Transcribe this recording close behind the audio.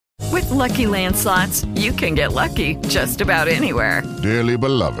Lucky Land Slots, you can get lucky just about anywhere. Dearly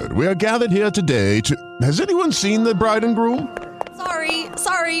beloved, we are gathered here today to... Has anyone seen the bride and groom?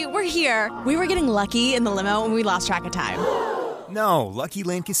 Sorry, we're here. We were getting lucky in the limo and we lost track of time. No, Lucky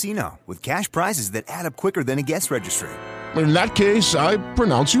Land Casino, with cash prizes that add up quicker than a guest registry. In that case, I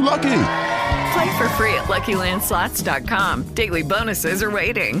pronounce you lucky. Play for free at LuckyLandSlots.com. Daily bonuses are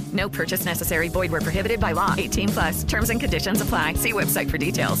waiting. No purchase necessary. Void where prohibited by law. 18+. Terms and conditions apply. See website for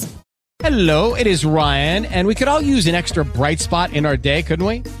details. Hello, it is Ryan, and we could all use an extra bright spot in our day, couldn't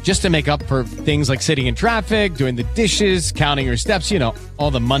we? Just to make up for things like sitting in traffic, doing the dishes, counting your steps,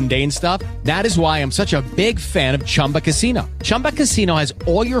 all the mundane stuff. That is why I'm such a big fan of Chumba Casino. Chumba Casino has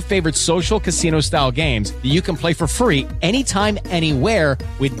all your favorite social casino-style games that you can play for free anytime, anywhere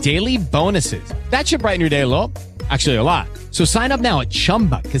with daily bonuses. That should brighten your day a little. Actually, a lot. So sign up now at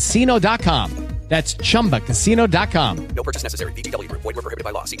ChumbaCasino.com. That's ChumbaCasino.com. No purchase necessary. VGW Group. Void where prohibited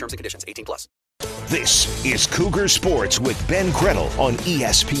by law. See terms and conditions. 18+. This is Cougar Sports with Ben Krettel on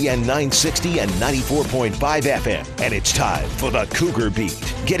ESPN 960 and 94.5 FM. And it's time for the Cougar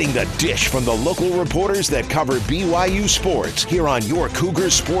Beat. Getting the dish from the local reporters that cover BYU sports here on your Cougar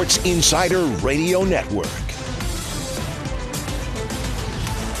Sports Insider Radio Network.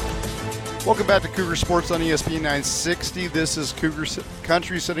 Welcome back to Cougar Sports on ESPN 960. This is Cougar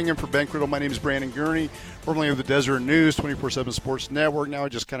Country sitting in for Ben Criddle. My name is Brandon Gurney, formerly of the Desert News, 24/7 Sports Network. Now I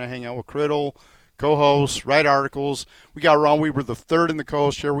just kind of hang out with Criddle, co-hosts, write articles. We got Ron Weaver the third in the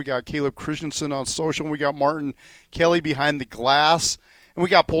co-host chair. We got Caleb Christensen on social. And we got Martin Kelly behind the glass. And we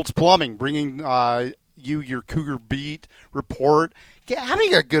got Pulse Plumbing bringing you your Cougar Beat report.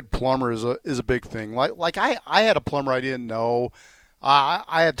 Having a good plumber is a big thing. Like I had a plumber I didn't know.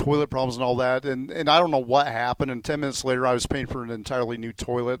 I had toilet problems and all that, and I don't know what happened. And 10 minutes later, I was paying for an entirely new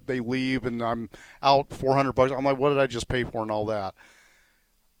toilet. They leave, and I'm out $400. I'm like, what did I just pay for and all that?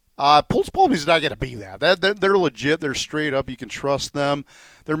 Pulse Plumbing's not going to be that. They're legit. They're straight up. You can trust them.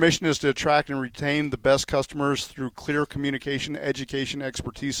 Their mission is to attract and retain the best customers through clear communication, education,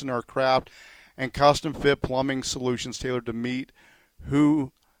 expertise in our craft, and custom-fit plumbing solutions tailored to meet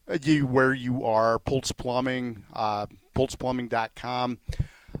where you are. Pulse Plumbing, pulseplumbing.com.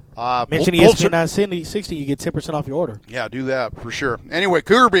 Mention ESPN 960, you get 10% off your order. Yeah, do that for sure. Anyway,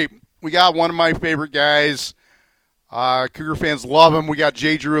 Cougar Beat, we got one of my favorite guys. Cougar fans love him. We got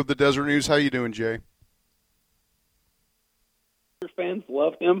Jay Drew of the Desert News. How you doing, Jay? Cougar fans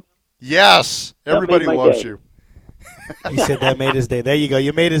love him? Yes. Everybody loves you. He said that made his day. There you go.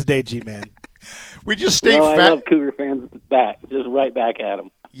 You made his day, G-Man. We just state I love Cougar fans back, just right back at him.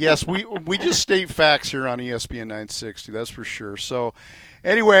 Yes, we just state facts here on ESPN 960, that's for sure. So,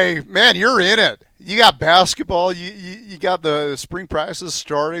 anyway, man, you're in it. You got basketball. You got the spring practices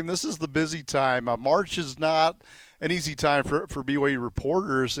starting. This is the busy time. March is not an easy time for BYU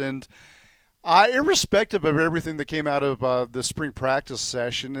reporters. And irrespective of everything that came out of the spring practice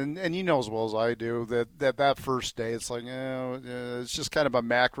session, and you know as well as I do that first day, it's like, it's just kind of a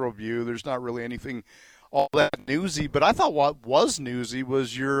macro view. There's not really anything all that newsy, but I thought what was newsy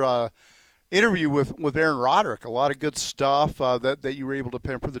was your interview with Aaron Roderick. A lot of good stuff that you were able to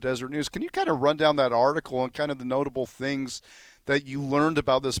pen for the Desert News. Can you kind of run down that article and kind of the notable things that you learned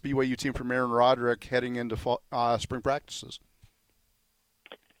about this BYU team from Aaron Roderick heading into spring practices?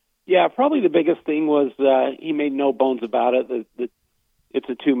 Yeah, probably the biggest thing was he made no bones about it. It's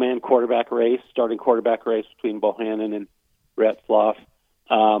a two-man quarterback race, starting quarterback race between Bohannon and Rhett Fluff.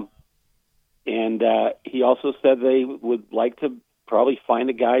 And he also said they would like to probably find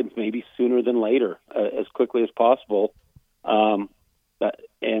a guy maybe sooner than later, as quickly as possible. And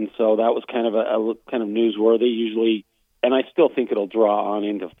so that was kind of a kind of newsworthy. Usually, and I still think it'll draw on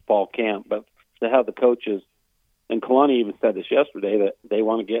into fall camp. But to have the coaches, and Kalani even said this yesterday, that they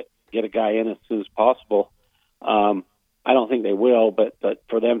want to get a guy in as soon as possible. I don't think they will, but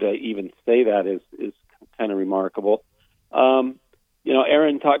for them to even say that is kind of remarkable.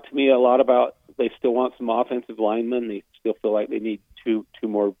 Aaron talked to me a lot about they still want some offensive linemen. They still feel like they need two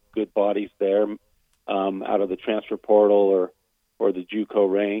more good bodies there out of the transfer portal or the JUCO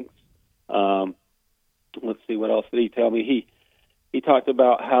ranks. Let's see, what else did he tell me? He talked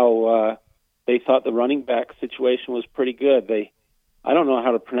about how they thought the running back situation was pretty good. I don't know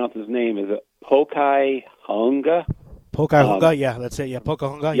how to pronounce his name. Is it Pokai Hunga? Pokai Hunga, yeah, that's it. Yeah,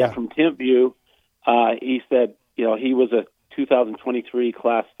 Pokai Hunga, yeah. From Timpview. He said, he was a 2023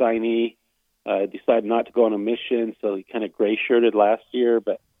 class signee, decided not to go on a mission, so he kind of gray-shirted last year,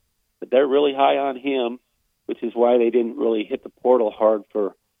 but they're really high on him, which is why they didn't really hit the portal hard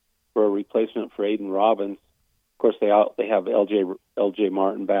for a replacement for Aiden Robbins. Of course, they have LJ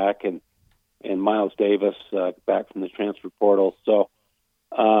Martin back and Miles Davis back from the transfer portal. So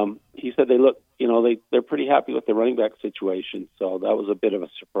he said they look, they're pretty happy with the running back situation. So that was a bit of a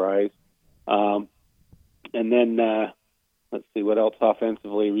surprise. And then let's see what else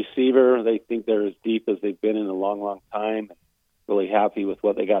offensively. Receiver, they think they're as deep as they've been in a long, long time. Really happy with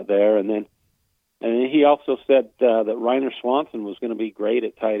what they got there. And then he also said that Reiner Swanson was going to be great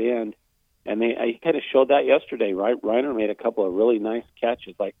at tight end. And he kind of showed that yesterday, right? Reiner made a couple of really nice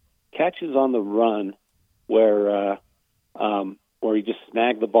catches, like catches on the run where he just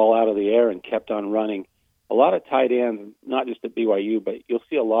snagged the ball out of the air and kept on running. A lot of tight ends, not just at BYU, but you'll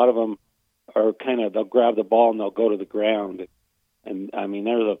see a lot of them are they'll grab the ball and they'll go to the ground. And I mean,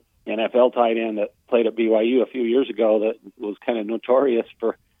 there's an NFL tight end that played at BYU a few years ago that was kind of notorious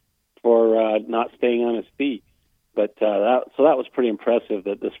for not staying on his feet. But that was pretty impressive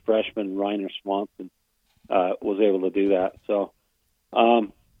that this freshman Reiner Swanson was able to do that. So,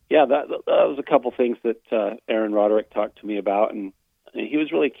 that was a couple things that Aaron Roderick talked to me about, and he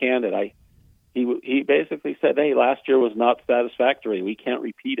was really candid. He basically said, "Hey, last year was not satisfactory. We can't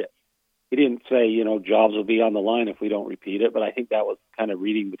repeat it." He didn't say, jobs will be on the line if we don't repeat it, but I think that was kind of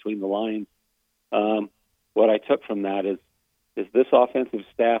reading between the lines. What I took from that is this offensive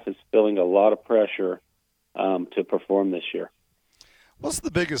staff is feeling a lot of pressure to perform this year. What's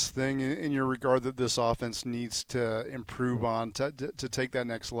the biggest thing in your regard that this offense needs to improve on to take that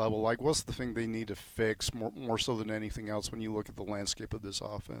next level? Like, what's the thing they need to fix more so than anything else when you look at the landscape of this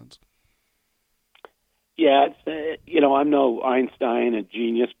offense? Yeah, it's, I'm no Einstein, a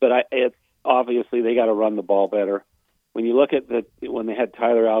genius, but it's obviously they got to run the ball better. When you look at when they had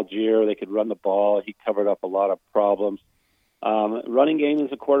Tyler Algier, they could run the ball. He covered up a lot of problems. Running game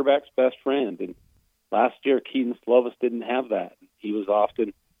is a quarterback's best friend, and last year Keaton Slovis didn't have that. He was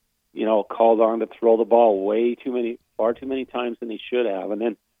often, called on to throw the ball far too many times than he should have. And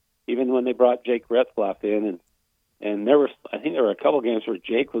then even when they brought Jake Retzlaff in, and I think there were a couple games where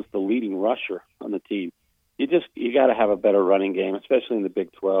Jake was the leading rusher on the team. You got to have a better running game, especially in the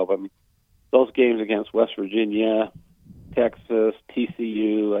Big 12. I mean, those games against West Virginia, Texas,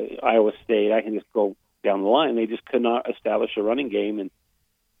 TCU, Iowa State, I can just go down the line. They just could not establish a running game,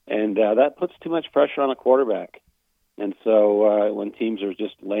 and that puts too much pressure on a quarterback. And so when teams are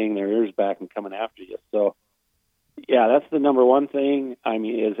just laying their ears back and coming after you. So, yeah, that's the number one thing. I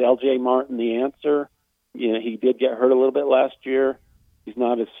mean, is L.J. Martin the answer? He did get hurt a little bit last year. He's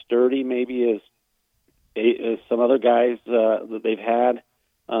not as sturdy maybe as some other guys that they've had.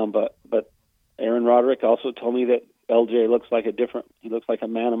 But Aaron Roderick also told me that LJ looks like a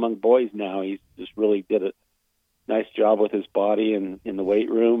man among boys now. He's just really did a nice job with his body and in the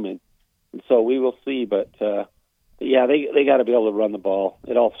weight room. And so we will see. But, yeah, they got to be able to run the ball.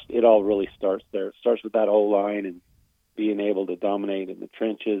 It all really starts there. It starts with that O-line and being able to dominate in the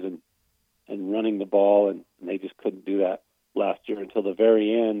trenches and running the ball. And they just couldn't do that last year until the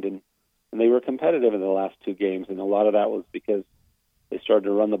very end. And they were competitive in the last two games, and a lot of that was because they started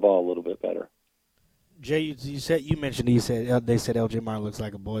to run the ball a little bit better. Jay, they said L.J. Martin looks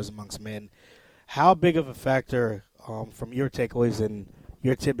like a boys amongst men. How big of a factor from your takeaways and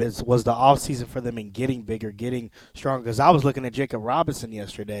your tidbits was the offseason for them in getting bigger, getting stronger? Because I was looking at Jacob Robinson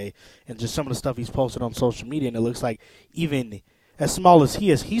yesterday and just some of the stuff he's posted on social media, and it looks like even as small as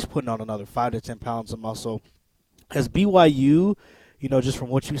he is, he's putting on another 5 to 10 pounds of muscle. Has BYU, just from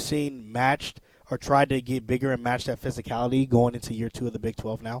what you've seen, matched or tried to get bigger and match that physicality going into year 2 of the Big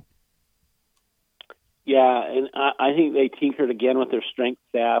 12 now? Yeah, and I think they tinkered again with their strength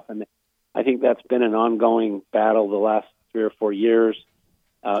staff, and I think that's been an ongoing battle the last 3 or 4 years.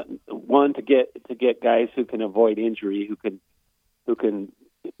 One, to get guys who can avoid injury, who can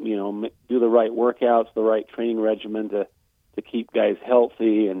do the right workouts, the right training regimen to keep guys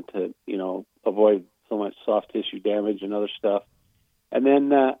healthy and to avoid so much soft tissue damage and other stuff. And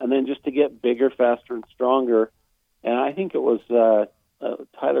then just to get bigger, faster, and stronger. And I think it was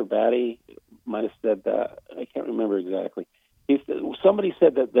Tyler Batty might have said that. I can't remember exactly. Somebody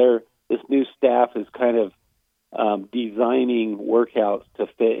said that this new staff is kind of designing workouts to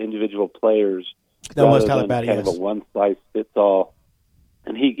fit individual players. That was Tyler Batty, kind of a one-size-fits-all.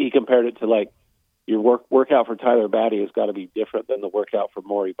 And he compared it to, like, your workout for Tyler Batty has got to be different than the workout for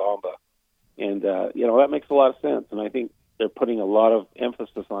Maury Bamba. And, that makes a lot of sense. And I think they're putting a lot of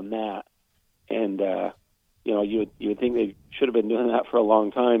emphasis on that. And, you would think they should have been doing that for a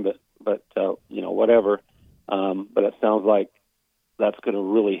long time, but whatever. But it sounds like that's going to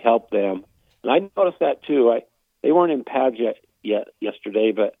really help them. And I noticed that too. They weren't in pads yet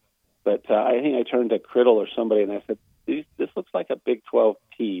yesterday, but I think I turned to Criddle or somebody and I said, this looks like a Big 12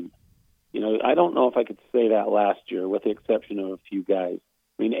 team. I don't know if I could say that last year, with the exception of a few guys.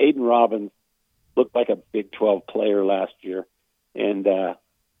 I mean, Aiden Robbins looked like a Big 12 player last year, and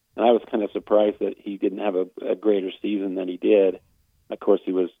And I was kind of surprised that he didn't have a greater season than he did. Of course,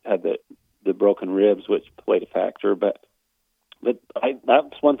 he had the broken ribs, which played a factor. But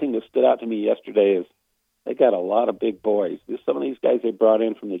that's one thing that stood out to me yesterday is they got a lot of big boys. Some of these guys they brought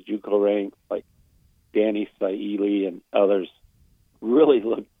in from the JUCO ranks, like Danny Saili and others, really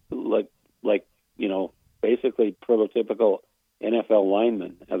look like basically prototypical NFL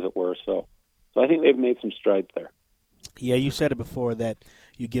linemen, as it were. So I think they've made some strides there. Yeah, you said it before that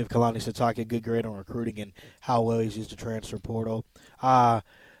you give Kalani Sitake a good grade on recruiting and how well he's used the transfer portal. I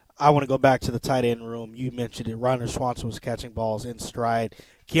want to go back to the tight end room. You mentioned it. Reiner Swanson was catching balls in stride.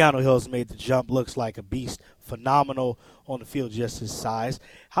 Keanu Hill's made the jump. Looks like a beast. Phenomenal on the field, just his size.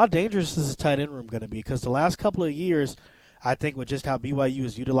 How dangerous is the tight end room going to be? Because the last couple of years, I think with just how BYU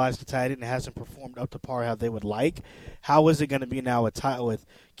has utilized the tight end, it hasn't performed up to par how they would like. How is it going to be now with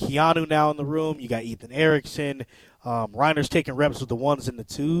Keanu now in the room? You got Ethan Erickson. Reiner's taking reps with the ones and the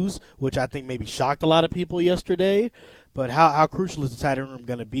twos, which I think maybe shocked a lot of people yesterday. But how crucial is the tight end room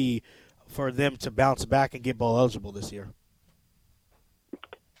going to be for them to bounce back and get bowl eligible this year?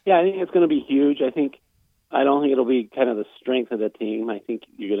 Yeah, I think it's going to be huge. I don't think it'll be kind of the strength of the team. I think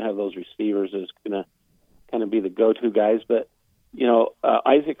you're going to have those receivers that's going to kind of be the go-to guys. But,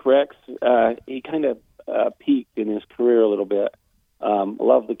 Isaac Rex, he kind of peaked in his career a little bit.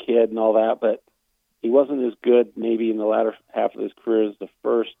 Love the kid and all that, but he wasn't as good maybe in the latter half of his career as the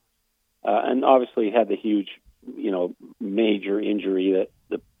first. And obviously he had the huge, major injury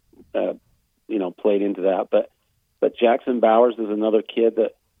that played into that. But Jackson Bowers is another kid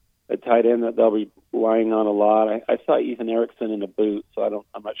that a tight end that they'll be relying on a lot. I saw Ethan Erickson in a boot, so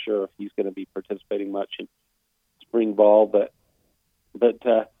I'm not sure if he's going to be participating much in spring ball. But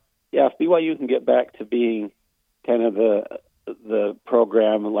if BYU can get back to being kind of the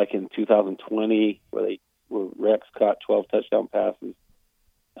program like in 2020 where Rex caught 12 touchdown passes,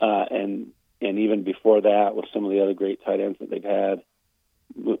 and even before that with some of the other great tight ends that they've had,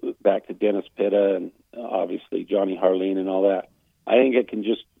 back to Dennis Pitta and obviously Johnny Harleen and all that. I think it can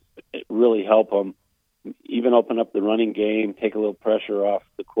just really help them even open up the running game, take a little pressure off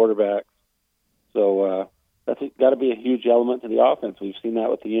the quarterbacks. So that's got to be a huge element to the offense. We've seen that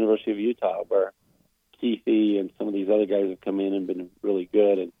with the University of Utah where Keithy and some of these other guys have come in and been really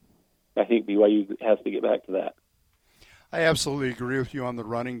good, and I think BYU has to get back to that. I absolutely agree with you on the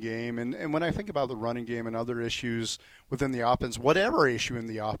running game. And when I think about the running game and other issues within the offense, whatever issue in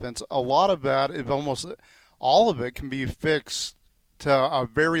the offense, a lot of that, if almost all of it, can be fixed to a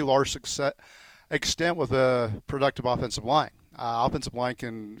very large extent with a productive offensive line. Offensive line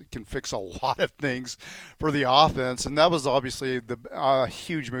can fix a lot of things for the offense, and that was obviously the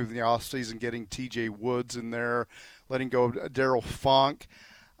huge move in the offseason, getting T.J. Woods in there, letting go of Daryl Funk.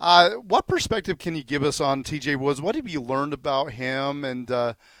 What perspective can you give us on T.J. Woods? What have you learned about him, and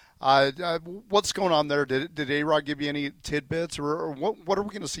what's going on there? Did A-Rod give you any tidbits, or what are we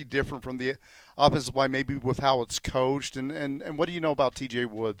going to see different from the offensive line, maybe with how it's coached, and what do you know about T.J.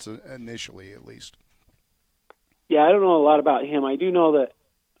 Woods initially, at least? Yeah, I don't know a lot about him. I do know that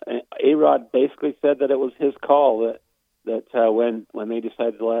A-Rod basically said that it was his call, that when they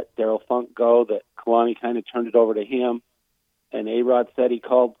decided to let Daryl Funk go, that Kalani kind of turned it over to him. And A-Rod said he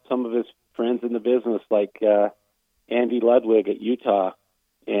called some of his friends in the business, like Andy Ludwig at Utah,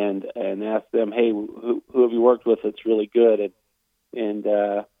 and asked them, "Hey, who have you worked with that's really good?" And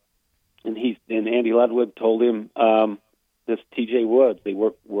Andy Ludwig told him this T.J. Woods. They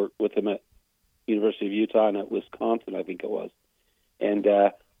worked with him at University of Utah and at Wisconsin, I think it was. And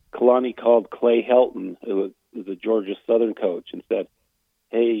Kalani called Clay Helton, who was the Georgia Southern coach, and said,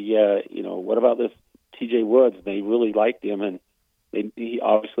 "Hey, what about this T.J. Woods?" And they really liked him, and he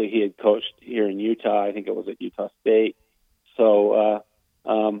had coached here in Utah. I think it was at Utah State. So,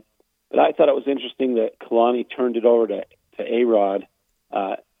 but I thought it was interesting that Kalani turned it over to A-Rod.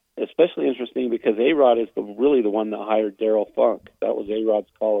 Especially interesting because A-Rod is really the one that hired Daryl Funk. That was A-Rod's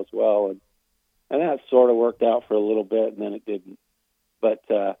call as well, and that sort of worked out for a little bit, and then it didn't. But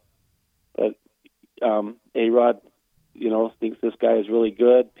A-Rod, thinks this guy is really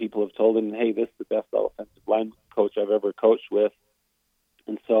good. People have told him, "Hey, this is the best offensive line coach I've ever coached with,"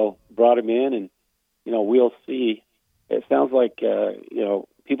 and so brought him in, and we'll see. It sounds like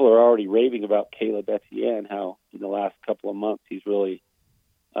people are already raving about Caleb Etienne, how in the last couple of months he's really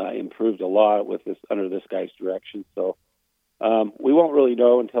improved a lot under this guy's direction. So we won't really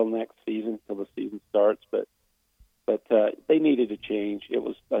know until next season, until the season starts. But they needed a change. It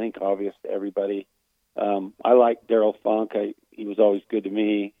was, I think, obvious to everybody. I like Daryl Funk. He was always good to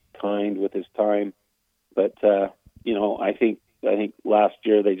me, kind with his time. But I think last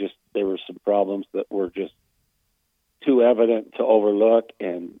year there were some problems that were just too evident to overlook,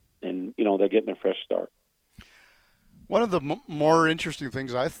 and they're getting a fresh start. One of the more interesting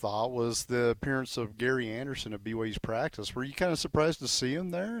things I thought was the appearance of Gary Anderson at BYU's practice. Were you kind of surprised to see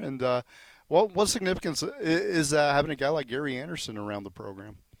him there? And what significance is having a guy like Gary Anderson around the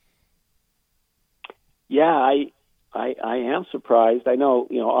program? Yeah, I am surprised. I know,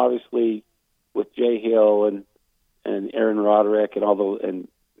 obviously with Jay Hill and Aaron Roderick and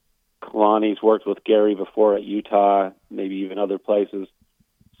Kalani's worked with Gary before at Utah, maybe even other places.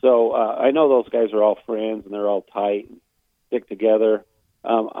 So I know those guys are all friends and they're all tight and stick together.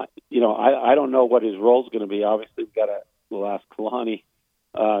 I don't know what his role is going to be. Obviously, we'll ask Kalani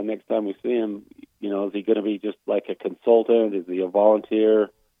next time we see him. Is he going to be just like a consultant? Is he a volunteer?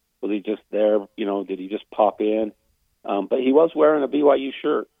 Was he just there? Did he just pop in? But he was wearing a BYU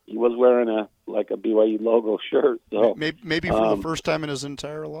shirt. He was wearing a BYU logo shirt. So maybe for the first time in his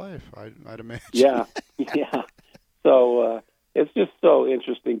entire life, I'd imagine. Yeah. So it's just so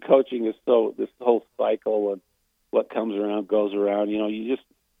interesting. Coaching is this whole cycle and what comes around goes around. You just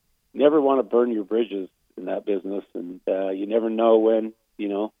never want to burn your bridges in that business, and you never know when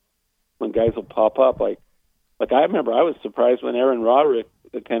guys will pop up. Like I remember, I was surprised when Aaron Roderick,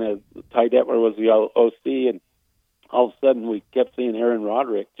 kind of Ty Detmer was the OC, and all of a sudden we kept seeing Aaron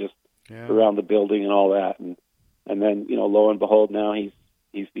Roderick just around the building and all that, and then lo and behold, now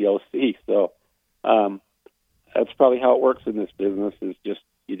he's the OC. So that's probably how it works in this business. Is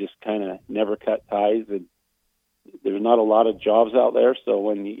you just kind of never cut ties, and there's not a lot of jobs out there. So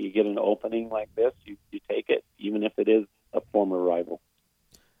when you get an opening like this, you take it, even if it is a former rival.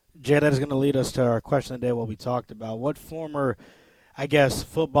 Jay, that is going to lead us to our question of the day, what we talked about. What former,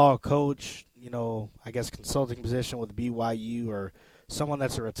 football coach, consulting position with BYU, or someone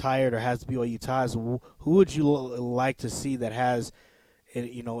that's retired or has BYU ties, who would you like to see that has,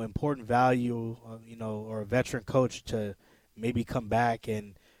 important value, or a veteran coach to maybe come back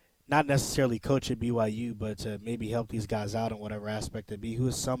and not necessarily coach at BYU, but to maybe help these guys out in whatever aspect it be? Who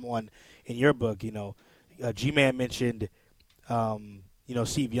is someone in your book, G-Man mentioned,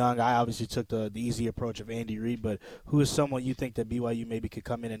 Steve Young. I obviously took the easy approach of Andy Reid, but who is someone you think that BYU maybe could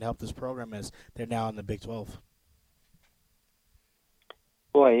come in and help this program as they're now in the Big 12?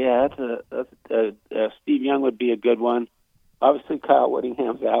 Boy, yeah, Steve Young would be a good one. Obviously, Kyle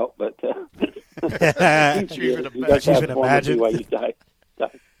Whittingham's out, but you can imagine.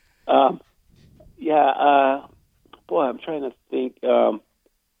 Boy, I'm trying to think.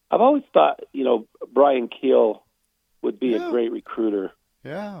 I've always thought, Brian Keel would be a great recruiter.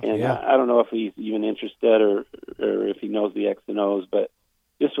 Yeah. And I don't know if he's even interested or if he knows the X and O's, but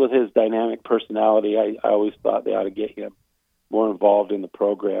just with his dynamic personality, I always thought they ought to get him more involved in the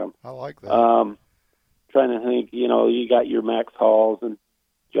program. I like that. Trying to think, you got your Max Halls and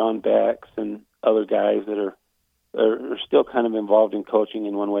John Becks and other guys that are still kind of involved in coaching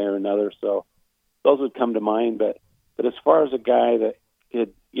in one way or another. So those would come to mind. But as far as a guy that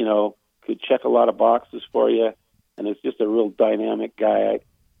could check a lot of boxes for you, and it's just a real dynamic guy,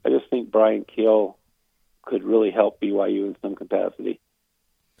 I just think Brian Keel could really help BYU in some capacity.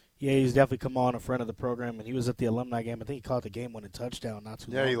 Yeah, he's definitely come on a friend of the program, and he was at the alumni game. I think he caught the game-winning touchdown not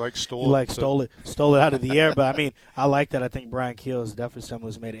too long. Yeah, he stole it out of the air. But, I like that. I think Brian Keel is definitely someone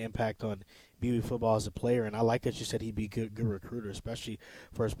who's made an impact on BYU football as a player, and I like that you said he'd be a good recruiter, especially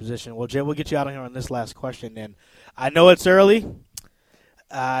for his position. Well, Jay, we'll get you out of here on this last question, and I know it's early.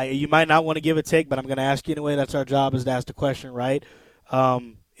 You might not want to give a take, but I'm going to ask you anyway. That's our job, is to ask the question, right?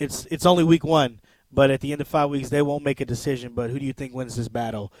 It's only week 1. But at the end of 5 weeks, they won't make a decision. But who do you think wins this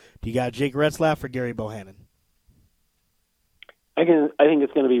battle? Do you got Jake Retzlaff or Gary Bohannon? I think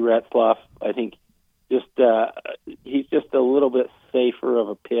it's going to be Retzlaff. I think he's just a little bit safer of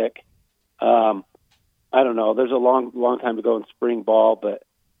a pick. I don't know. There's a long time to go in spring ball, but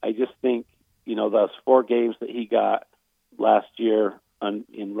I just think those 4 games that he got last year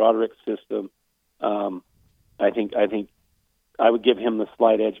in Roderick's system. I think I would give him the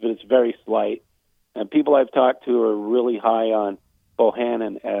slight edge, but it's very slight. And people I've talked to are really high on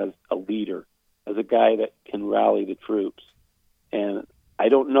Bohannon as a leader, as a guy that can rally the troops. And I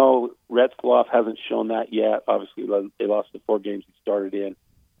don't know, Retzlaff hasn't shown that yet. Obviously, they lost the 4 games he started in.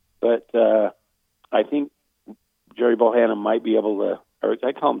 But I think Jerry Bohannon might be able to, or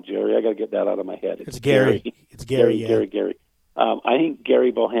I call him Jerry. I got to get that out of my head. It's Gary. It's Gary. Gary. I think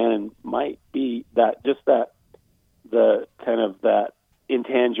Gary Bohannon might be that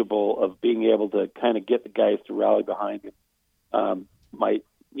intangible of being able to kind of get the guys to rally behind him. Might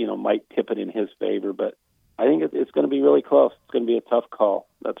tip it in his favor, but I think it's going to be really close. It's going to be a tough call,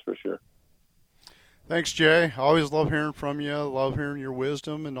 that's for sure. Thanks, Jay. I always love hearing from you. Love hearing your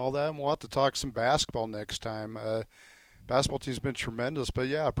wisdom and all that. And we'll have to talk some basketball next time. basketball team's been tremendous. But,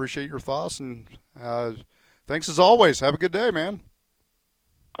 yeah, I appreciate your thoughts. And thanks as always. Have a good day, man.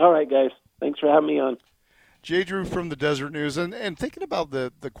 All right, guys. Thanks for having me on. Jay Drew from the Desert News. And thinking about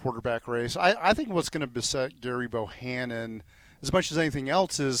the quarterback race, I think what's going to beset Gary Bohannon as much as anything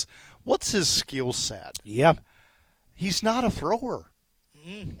else is what's his skill set? Yeah. He's not a thrower.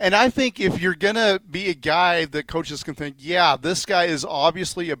 And I think if you're going to be a guy that coaches can think, yeah, this guy is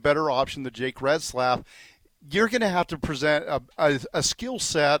obviously a better option than Jake Retzlaff, you're going to have to present a skill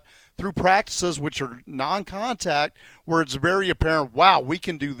set through practices which are non-contact where it's very apparent, wow, we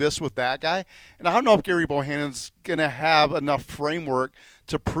can do this with that guy. And I don't know if Gary Bohannon's going to have enough framework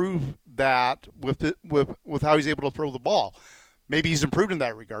to prove that with how he's able to throw the ball. Maybe he's improved in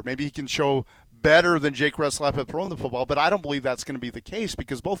that regard. Maybe he can show better than Jake Retzlaff at throwing the football, but I don't believe that's going to be the case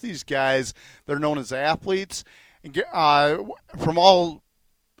because both these guys, they're known as athletes. From all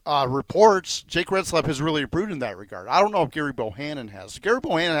reports, Jake Retzlaff has really improved in that regard. I don't know if Gary Bohannon has. Gary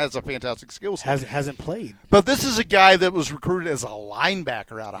Bohannon has a fantastic skill set. Hasn't played. But this is a guy that was recruited as a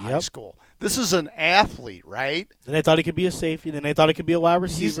linebacker out of high school. This is an athlete, right? Then they thought he could be a safety. Then they thought he could be a wide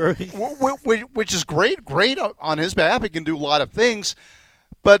receiver. Which is great on his behalf. He can do a lot of things.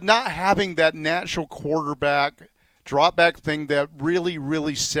 But not having that natural quarterback drop back thing that really,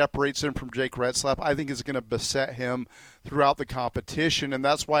 really separates him from Jake Retzlaff, I think is going to beset him throughout the competition. And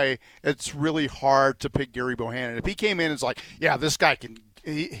that's why it's really hard to pick Gary Bohannon. If he came in and was like, yeah, this guy can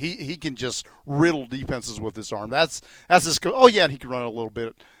he can just riddle defenses with his arm. That's his – oh, yeah, and he can run a little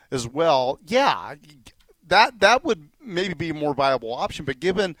bit as well. Yeah, that would maybe be a more viable option. But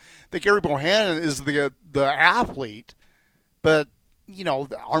given that Gary Bohannon is the athlete, but –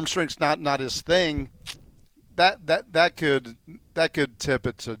 the arm strength's not his thing. That could tip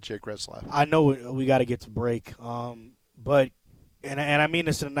it to Jake Retzlaff. I know we got to get to break, but I mean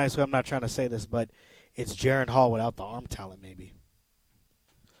this in a nice way. I'm not trying to say this, but it's Jaron Hall without the arm talent, maybe.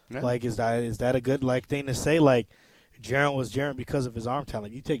 Yeah. Like, is that a good thing to say? Like, Jaron was Jaron because of his arm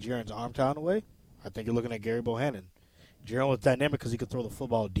talent. You take Jaron's arm talent away, I think you're looking at Gary Bohannon. Jaron was dynamic because he could throw the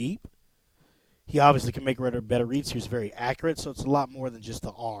football deep. He obviously can make better reads. He was very accurate, so it's a lot more than just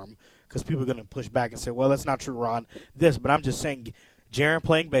the arm because people are going to push back and say, well, that's not true, Ron. But I'm just saying Jaron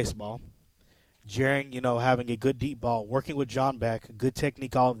playing baseball, Jaron, having a good deep ball, working with John Beck, good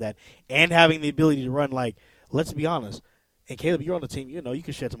technique, all of that, and having the ability to run. Like, let's be honest. And, Caleb, you're on the team. You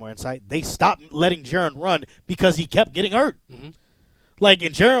can shed some more insight. They stopped letting Jaron run because he kept getting hurt. Mm-hmm. And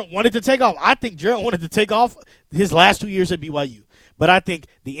Jaron wanted to take off. I think Jaron wanted to take off his last 2 years at BYU. But I think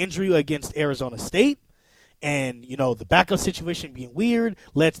the injury against Arizona State and, the backup situation being weird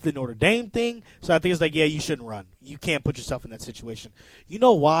led to the Notre Dame thing. So I think it's you shouldn't run. You can't put yourself in that situation. You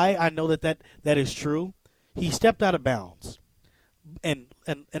know why I know that is true? He stepped out of bounds. And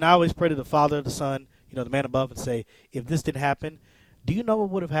I always pray to the Father, the Son, the man above, and say, if this didn't happen, do you know what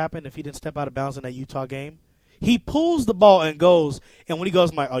would have happened if he didn't step out of bounds in that Utah game? He pulls the ball and goes, and when he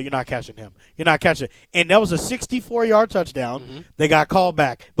goes, I'm like, oh, you're not catching him. You're not catching it. And that was a 64-yard touchdown. Mm-hmm. They got called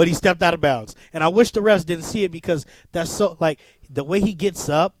back, but he stepped out of bounds. And I wish the refs didn't see it because that's so, the way he gets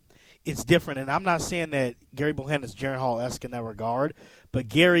up, it's different. And I'm not saying that Gary Bohannon is Jaron Hall-esque in that regard, but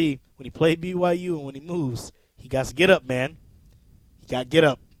Gary, when he played BYU and when he moves, he got to get up, man. He got to get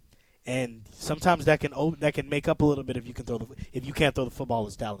up. And sometimes that can make up a little bit if you can't throw the football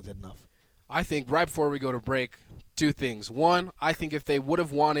as talented enough. I think right before we go to break, two things. One, I think if they would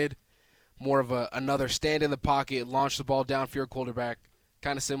have wanted more of another stand in the pocket, launch the ball downfield quarterback,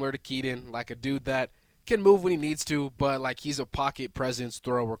 kind of similar to Keaton, like a dude that can move when he needs to, but he's a pocket presence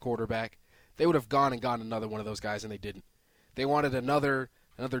thrower quarterback, they would have gone another one of those guys, and they didn't. They wanted another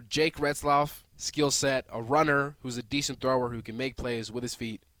Jake Retzlaff skill set, a runner who's a decent thrower who can make plays with his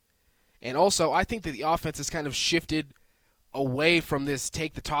feet. And also, I think that the offense has kind of shifted away from this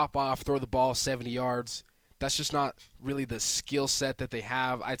take the top off, throw the ball 70 yards. That's just not really the skill set that they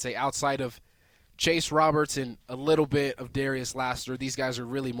have. I'd say outside of Chase Roberts and a little bit of Darius Laster, these guys are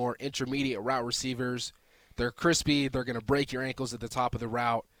really more intermediate route receivers. They're crispy. They're going to break your ankles at the top of the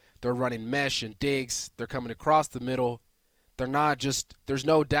route. They're running mesh and digs. They're coming across the middle. They're not just – there's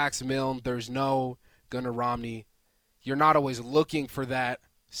no Dax Milne. There's no Gunnar Romney. You're not always looking for that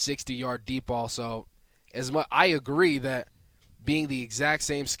 60-yard deep ball. So I agree that being the exact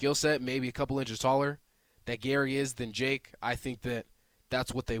same skill set, maybe a couple inches taller, that Gary is than Jake, I think that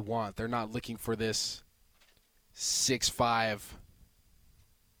that's what they want. They're not looking for this 6'5",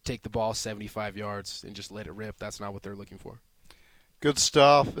 take the ball 75 yards and just let it rip. That's not what they're looking for. Good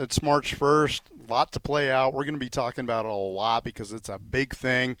stuff. It's March 1st. A lot to play out. We're going to be talking about it a lot because it's a big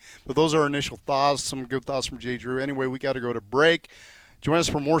thing. But those are our initial thoughts, some good thoughts from Jay Drew. Anyway, we got to go to break. Join us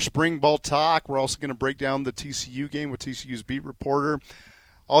for more spring ball talk. We're also going to break down the TCU game with TCU's beat reporter.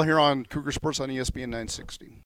 All here on Cougar Sports on ESPN 960.